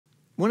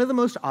One of the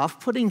most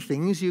off-putting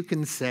things you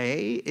can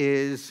say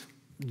is,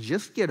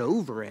 just get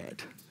over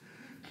it.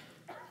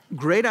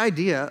 Great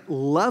idea,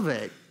 love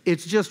it.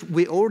 It's just,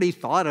 we already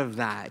thought of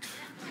that.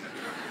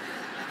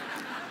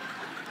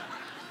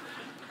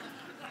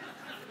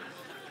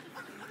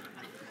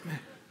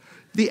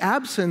 The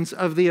absence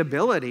of the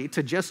ability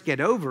to just get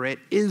over it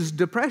is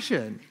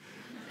depression.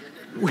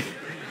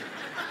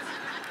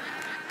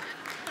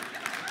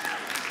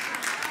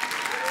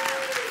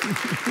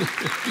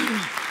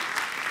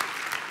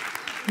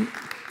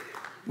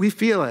 We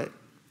feel it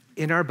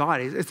in our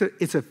bodies.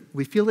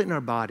 We feel it in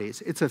our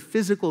bodies. It's a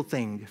physical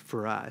thing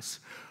for us.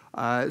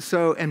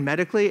 And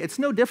medically, it's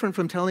no different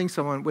from telling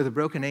someone with a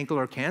broken ankle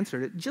or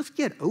cancer to just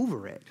get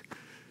over it.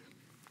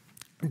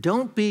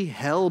 Don't be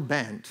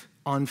hell-bent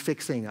on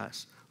fixing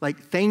us. Like,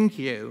 thank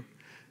you,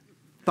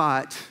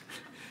 but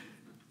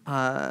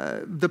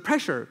the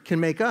pressure can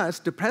make us,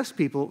 depressed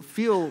people,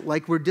 feel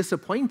like we're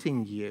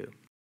disappointing you.